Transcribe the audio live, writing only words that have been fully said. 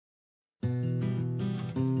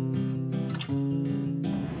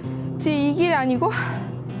아니고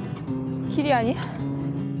길이 아니야?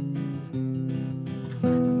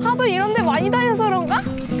 하도 이런 데 많이 다녀서 그런가?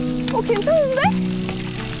 괜찮은데?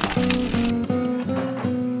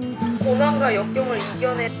 고난과 역경을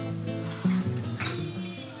이겨낸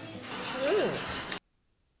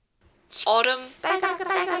얼음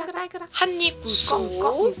딸그락 한입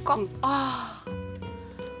물꺽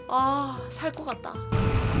살 것 같다.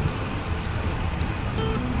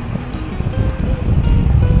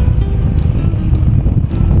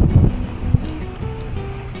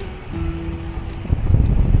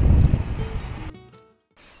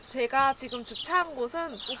 제가 지금 주차한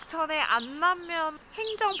곳은 옥천의 안남면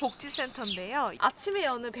행정복지센터인데요. 아침에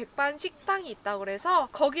여는 백반 식당이 있다고 해서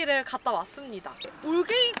거기를 갔다 왔습니다.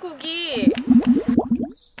 올갱이국이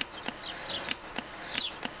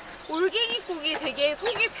되게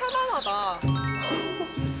속이 편안하다.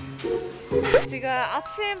 지금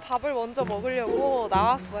아침 밥을 먼저 먹으려고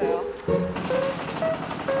나왔어요.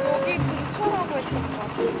 여기 근처라고 했던 것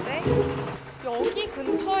같은데 여기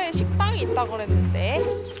근처에 식당이 있다고 그랬는데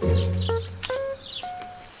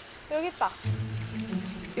여기 있다.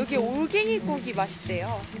 여기 올갱이국이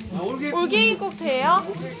맛있대요. 올갱이국 돼요?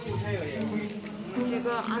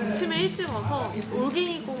 지금 아침에 일찍 와서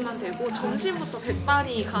올갱이국만 되고 점심부터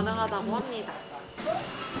백반이 가능하다고 합니다.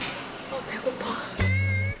 배고파.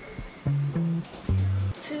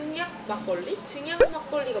 증약 막걸리? 증약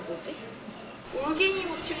막걸리가 뭐지? 올갱이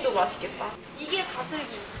무침도 맛있겠다. 이게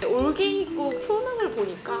다슬기. 올갱이국 효능을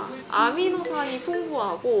보니까 아미노산이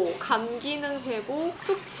풍부하고 간 기능 회복,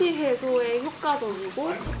 숙취 해소에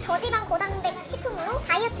효과적이고 저지방 고단백 식품으로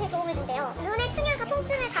다이어트에 도움을 준대요. 눈의 충혈과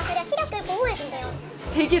통증을 다스려 시력을 보호해준대요.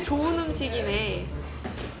 되게 좋은 음식이네.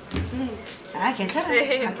 괜찮아요.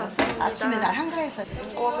 네, 맞습니다. 아침에 잘 한가해서.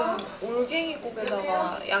 이거는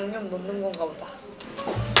올갱이국에다가 양념 넣는 건가 보다.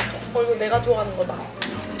 이거 내가 좋아하는 거다.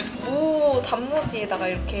 무 단무지에다가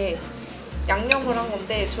이렇게 양념을 한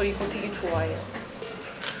건데 저 이거 되게 좋아해요.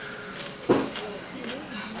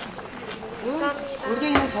 감사합니다.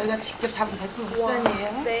 올갱이는 저희가 직접 잡은 100%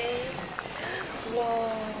 국산이에요. 네. 우와.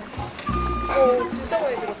 진짜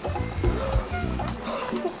많이 들었다.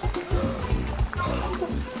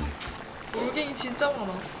 올갱이 진짜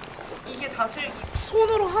많아. 이게 다슬기.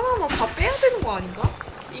 손으로 하나하나 다 빼야 되는 거 아닌가?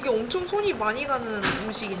 이게 엄청 손이 많이 가는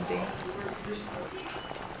음식인데.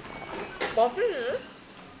 맛있네?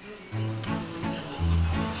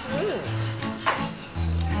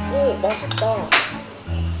 오, 맛있다.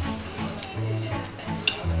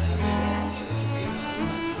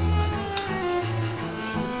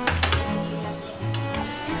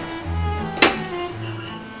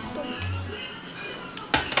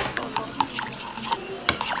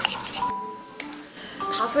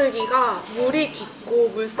 다슬기가 물이 깊고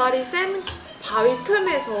물살이 센 바위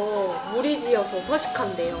틈에서 무리지어서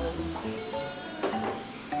서식한대요.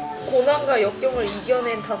 고난과 역경을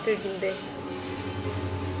이겨낸 다슬기인데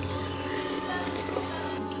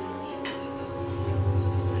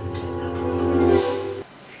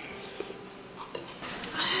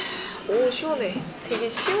오 시원해. 되게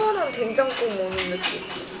시원한 된장국 먹는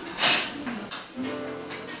느낌.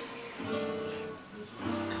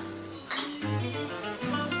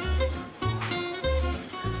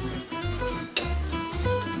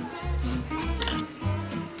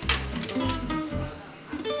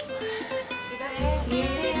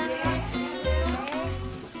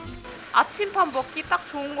 아침밥 먹기 딱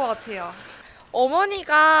좋은 것 같아요.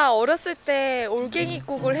 어머니가 어렸을 때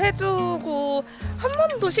올갱이국을 해주고 한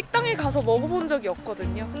번도 식당에 가서 먹어본 적이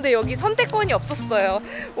없거든요. 근데 여기 선택권이 없었어요.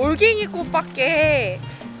 올갱이국밖에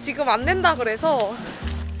지금 안 된다 그래서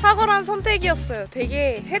탁월한 선택이었어요.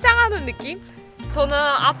 되게 해장하는 느낌? 저는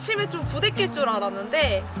아침에 좀 부대낄 줄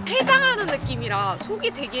알았는데 해장하는 느낌이라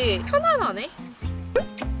속이 되게 편안하네.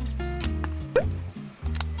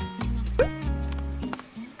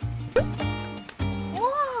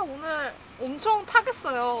 엄청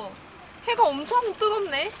타겠어요. 해가 엄청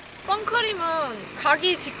뜨겁네. 선크림은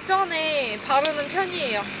가기 직전에 바르는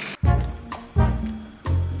편이에요.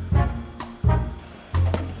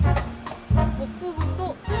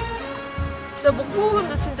 목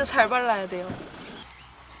부분도 진짜 잘 발라야 돼요.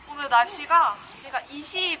 오늘 날씨가 제가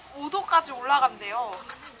 25도까지 올라간대요.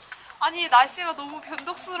 아니 날씨가 너무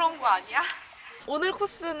변덕스러운 거 아니야? 오늘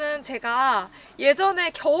코스는 제가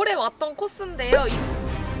예전에 겨울에 왔던 코스인데요.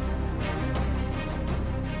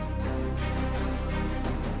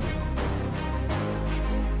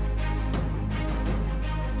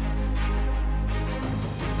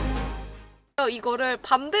 이거를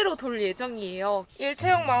반대로 돌 예정이에요.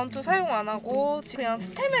 일체형 마운트 사용 안 하고 그냥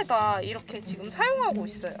스템에다 이렇게 지금 사용하고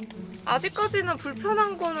있어요. 아직까지는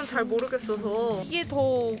불편한 거는 잘 모르겠어서 이게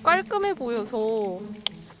더 깔끔해 보여서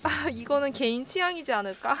이거는 개인 취향이지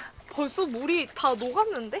않을까? 벌써 물이 다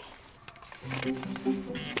녹았는데?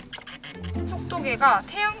 속도계가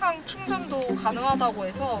태양광 충전도 가능하다고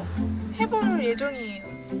해서 해볼 예정이에요.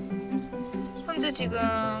 현재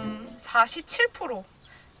지금 47%.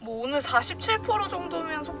 뭐 오늘 47%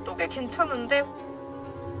 정도면 속도계 괜찮은데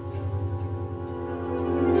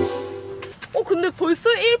근데 벌써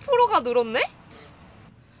 1%가 늘었네?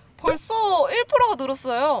 벌써 1%가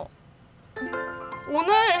늘었어요.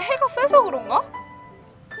 오늘 해가 세서 그런가?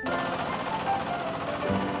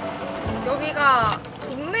 여기가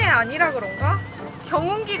동네 아니라 그런가?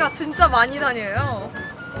 경운기가 진짜 많이 다녀요.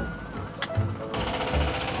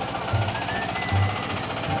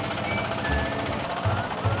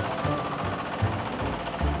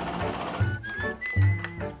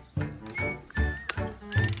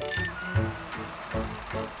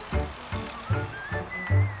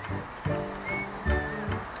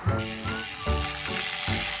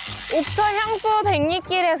 옥천 향수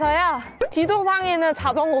백리길에서야 지도상에는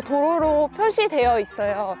자전거 도로로 표시되어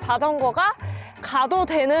있어요. 자전거가 가도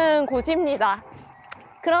되는 곳입니다.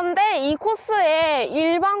 그런데 이 코스에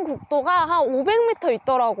일반 국도가 한 500m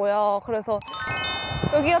있더라고요. 그래서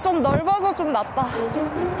여기가 좀 넓어서 좀 낫다.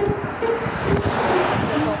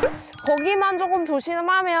 거기만 조금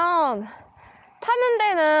조심하면 타는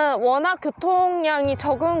데는 워낙 교통량이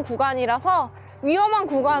적은 구간이라서 위험한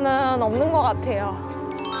구간은 없는 것 같아요.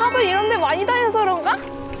 하도 이런 데 많이 다녀서 그런가?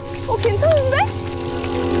 괜찮은데?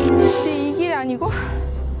 근데 이 길이 아니고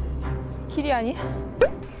길이 아니야?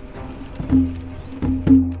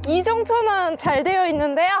 이정표는 잘 되어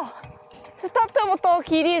있는데요. 스타트부터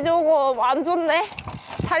길이 조금 안 좋네.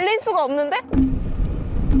 달릴 수가 없는데?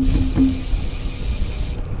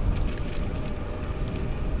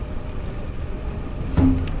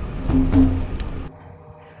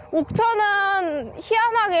 옥천은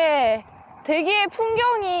희한하게 되게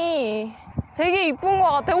풍경이 되게 이쁜 것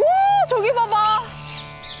같아. 오, 저기 봐봐.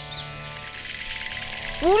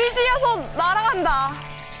 물이 튀어서 날아간다.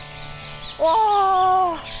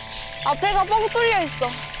 와, 앞에가 뻥 뚫려 있어.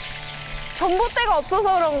 전봇대가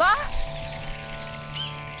없어서 그런가?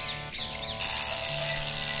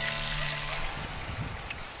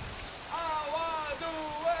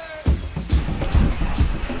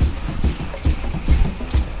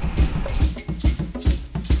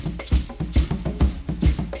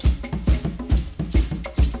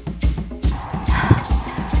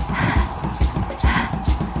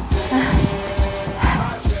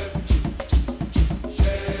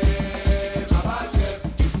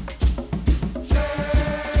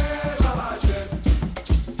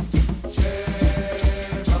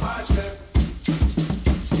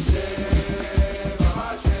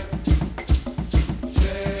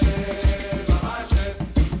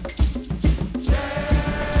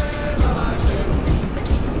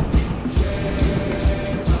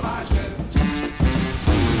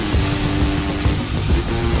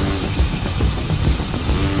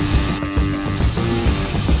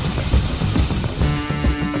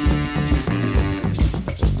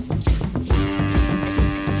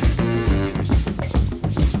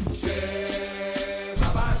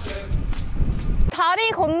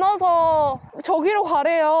 다리 건너서 저기로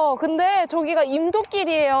가래요. 근데 저기가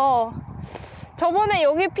임도길이에요. 저번에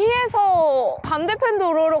여기 피해서 반대편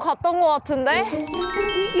도로로 갔던 것 같은데?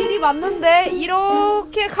 이 길이 맞는데?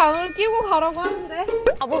 이렇게 강을 끼고 가라고 하는데?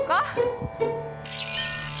 가볼까?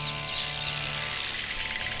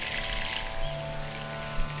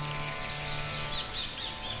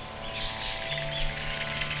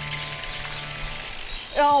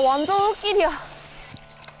 야, 완전 흙길이야.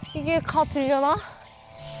 이게 가지려나?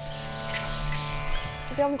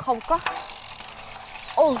 어디 한번 가볼까?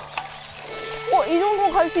 이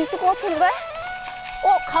정도 갈 수 있을 것 같은데?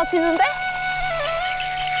 가지는데?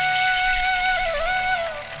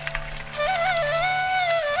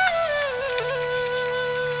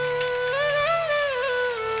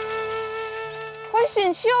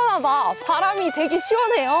 훨씬 시원하다. 바람이 되게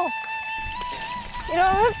시원해요. 이런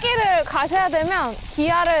흙길을 가셔야 되면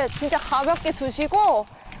기아를 진짜 가볍게 두시고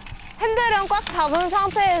핸들은 꽉 잡은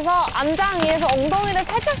상태에서 안장 위에서 엉덩이를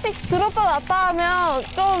살짝씩 들었다 놨다 하면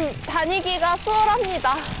좀 다니기가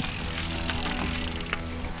수월합니다.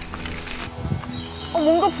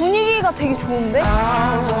 뭔가 분위기가 되게 좋은데?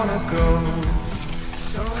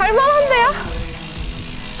 갈만한데요?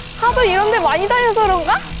 하도 이런 데 많이 다녀서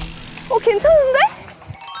그런가? 괜찮은데?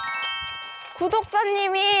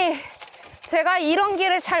 구독자님이 제가 이런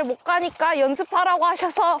길을 잘 못 가니까 연습하라고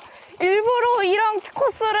하셔서 일부러 이런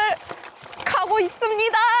코스를 가고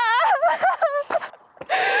있습니다.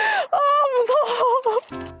 아, 무서워.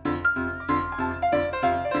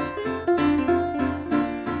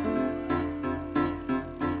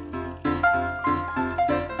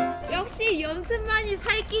 역시 연습만이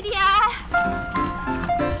살 길이야.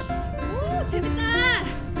 오, 재밌다.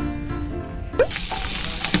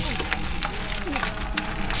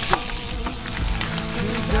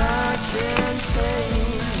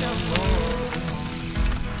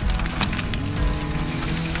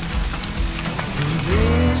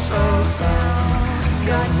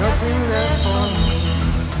 Got nothing left for me.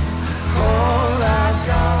 All I've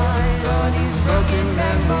got are these broken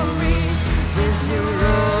memories. This new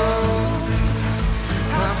road,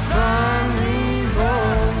 I finally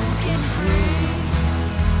broken free.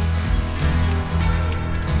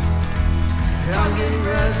 I'm getting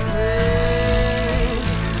restless,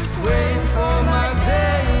 waiting for my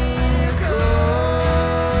day to come.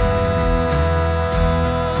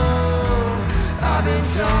 I've been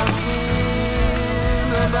talking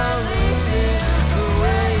about leaving for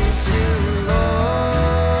way too long.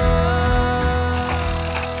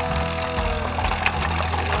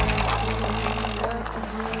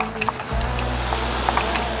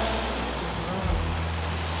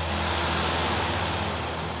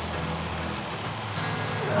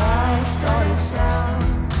 I started south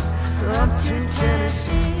up to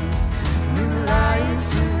Tennessee. New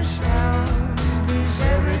lions who shout, there's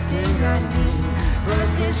everything I need, but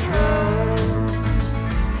this road's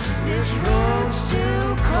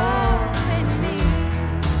still calling me.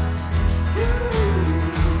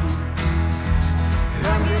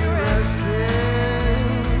 I'm getting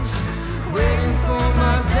restless, waiting for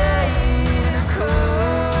my day to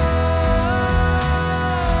come.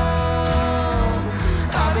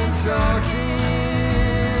 I've been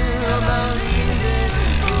talking about leaving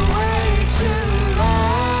for way too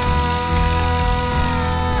long.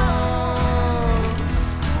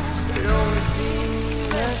 The only thing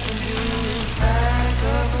left to do is back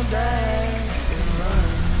up and back and run.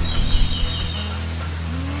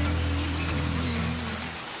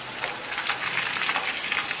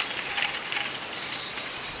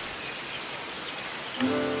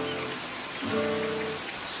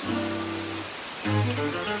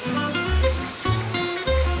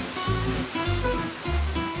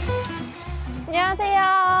 안녕하세요.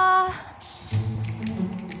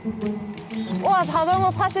 우와, 자전거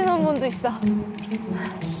타시는 분도 있어.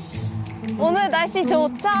 오늘 날씨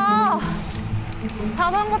좋죠?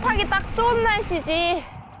 자전거 타기 딱 좋은 날씨지.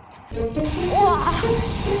 우와,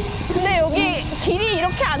 근데 여기 길이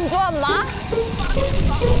이렇게 안 좋았나?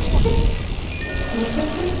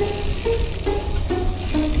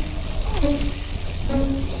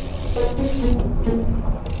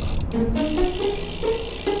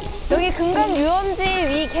 여기 금강 유원지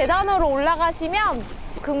위 계단으로 올라가시면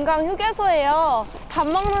금강 휴게소예요. 밥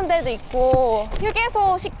먹는 데도 있고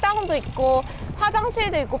휴게소 식당도 있고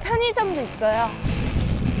화장실도 있고 편의점도 있어요.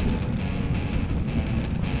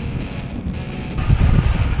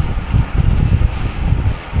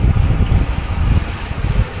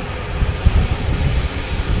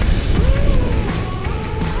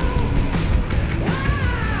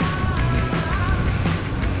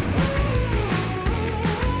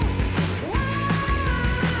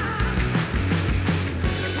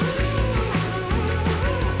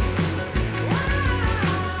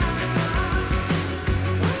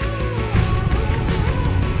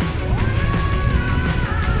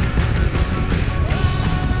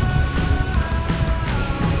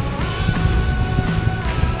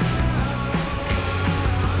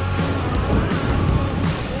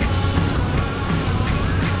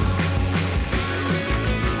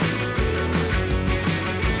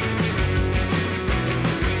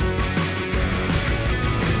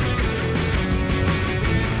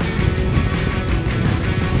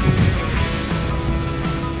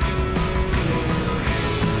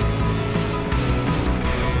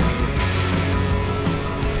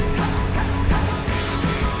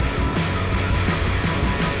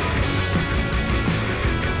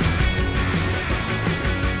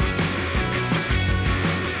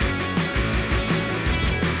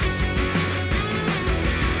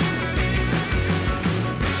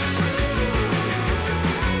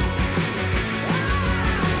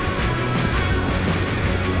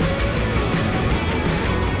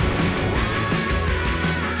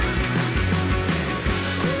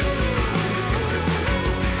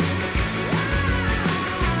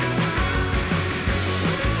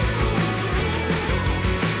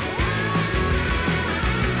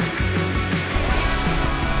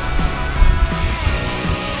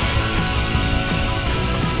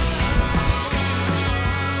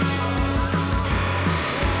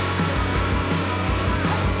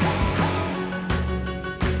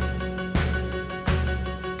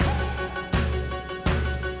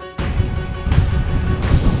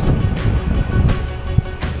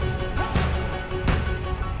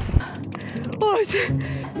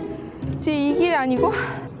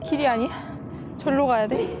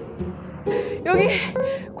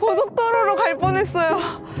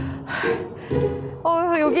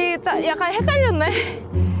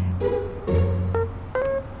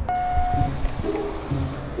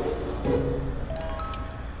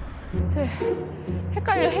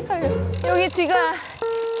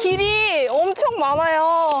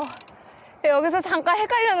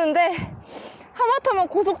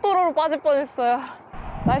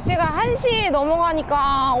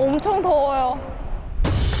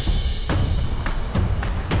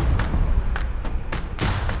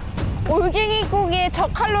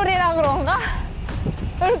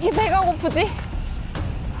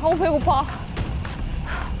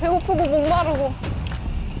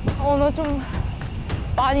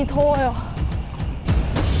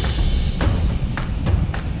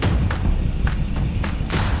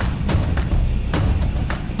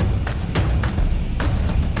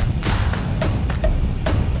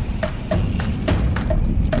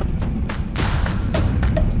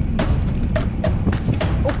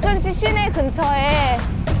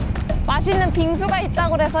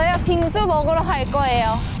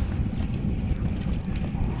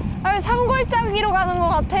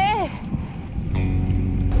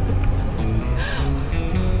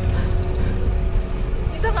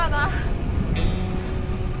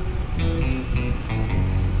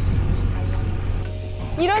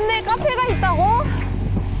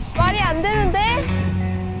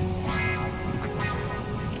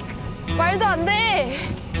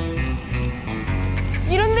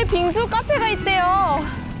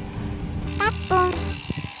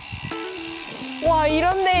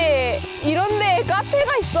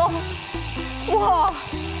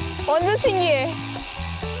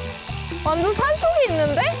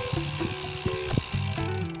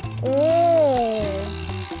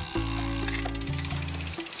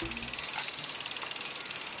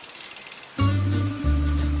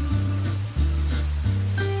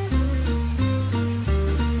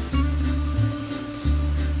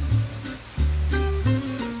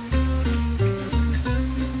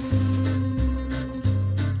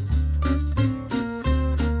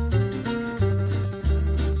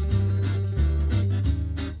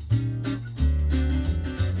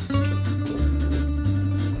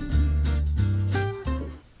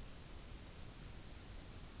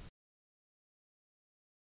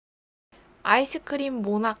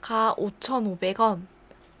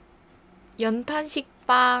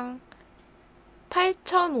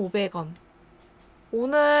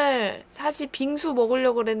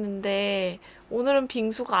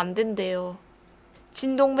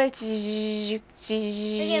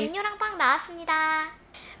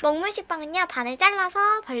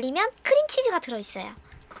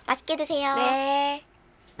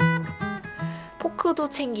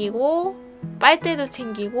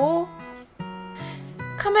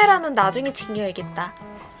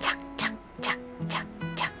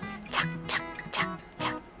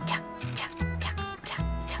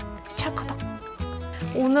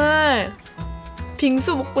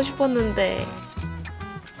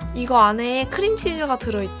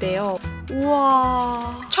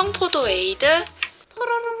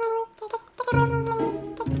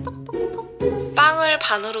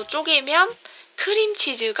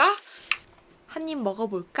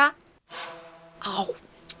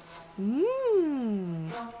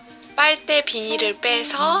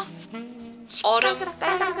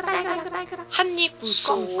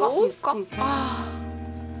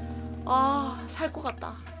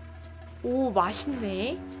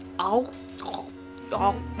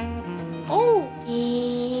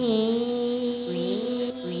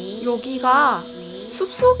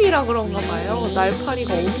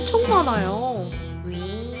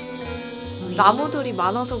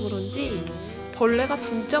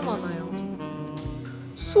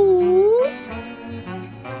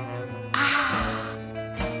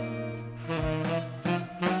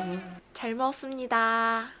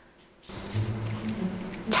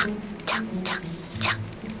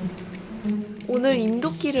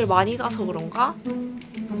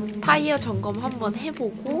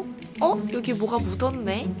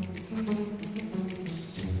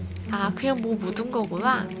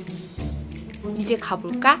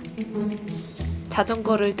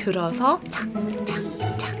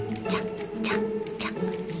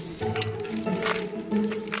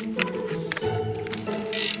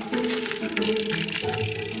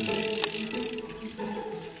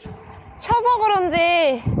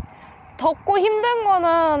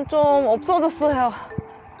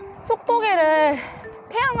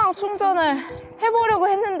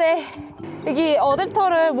 여기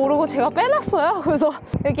어댑터를 모르고 제가 빼놨어요. 그래서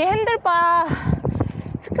여기 핸들바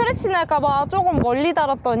스크래치 날까봐 조금 멀리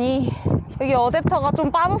달았더니 여기 어댑터가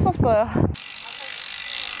좀 빠졌었어요.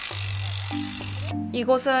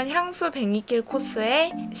 이곳은 향수 102길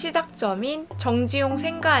코스의 시작점인 정지용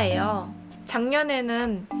생가예요.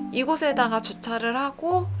 작년에는 이곳에다가 주차를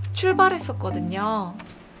하고 출발했었거든요.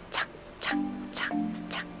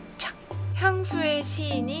 착착착착착착. 향수의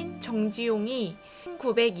시인인 정지용이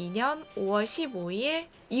 1902년 5월 15일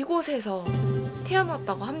이곳에서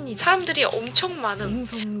태어났다고 합니다. 사람들이 엄청 많은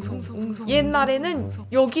옛날에는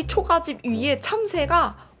여기 초가집 위에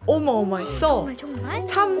참새가 어마어마했어. 정말?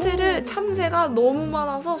 참새가 너무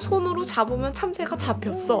많아서 손으로 잡으면 참새가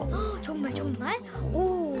잡혔어. 정말?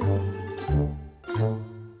 오.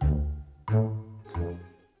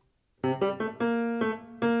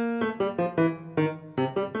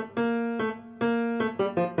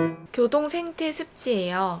 교동생태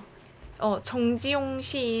습지예요. 정지용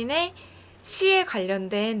시인의 시에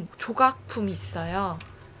관련된 조각품이 있어요.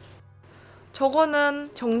 저거는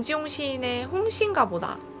정지용 시인의 홍시인가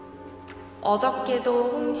보다. 어저께도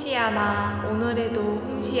홍시하나 오늘에도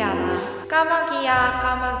홍시하나 까마귀야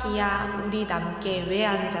까마귀야 우리 남께 왜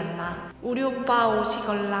앉았나 우리 오빠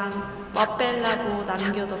오시걸랑 맛벨라고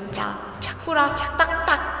남겨뒀다 후락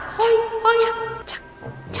딱딱 허이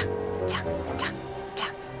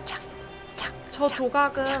저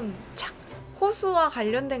조각은 호수와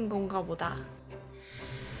관련된 건가 보다.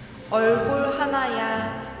 얼굴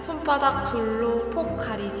하나야 손바닥 둘로 폭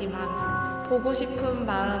가리지만 보고 싶은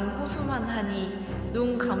마음 호수만 하니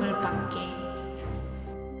눈 감을 밖에.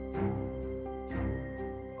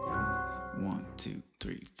 1, 2,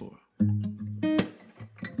 3, 4.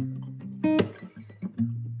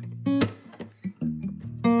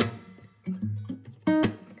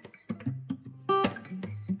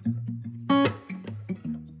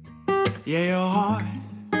 Yeah, your heart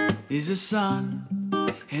is a sun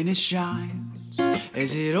and it shines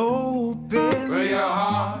as it opens. Well, your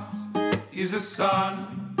heart is a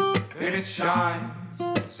sun and it shines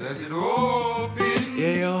as it opens.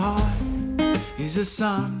 Yeah, your heart is a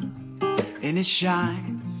sun and it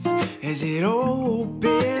shines as it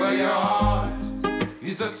opens. Well, your heart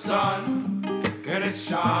is a sun and it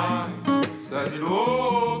shines as it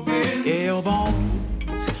opens. Yeah, your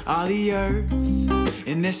bones are the earth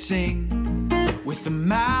and they sing with the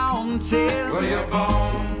mountains. Well, your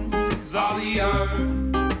bones are the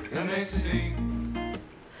earth and they sing.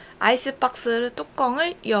 아이스박스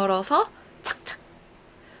뚜껑을 열어서 착착.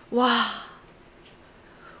 와,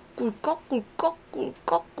 꿀꺽 꿀꺽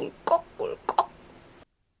꿀꺽 꿀꺽 꿀꺽.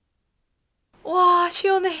 와,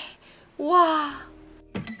 시원해. 와.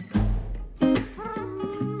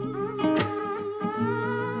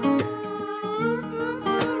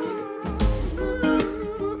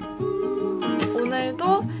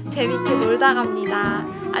 오늘도 재밌게 놀다 갑니다.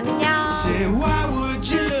 안녕. Say, why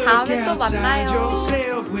would you look 다음에 또 outside 만나요.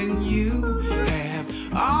 yourself when you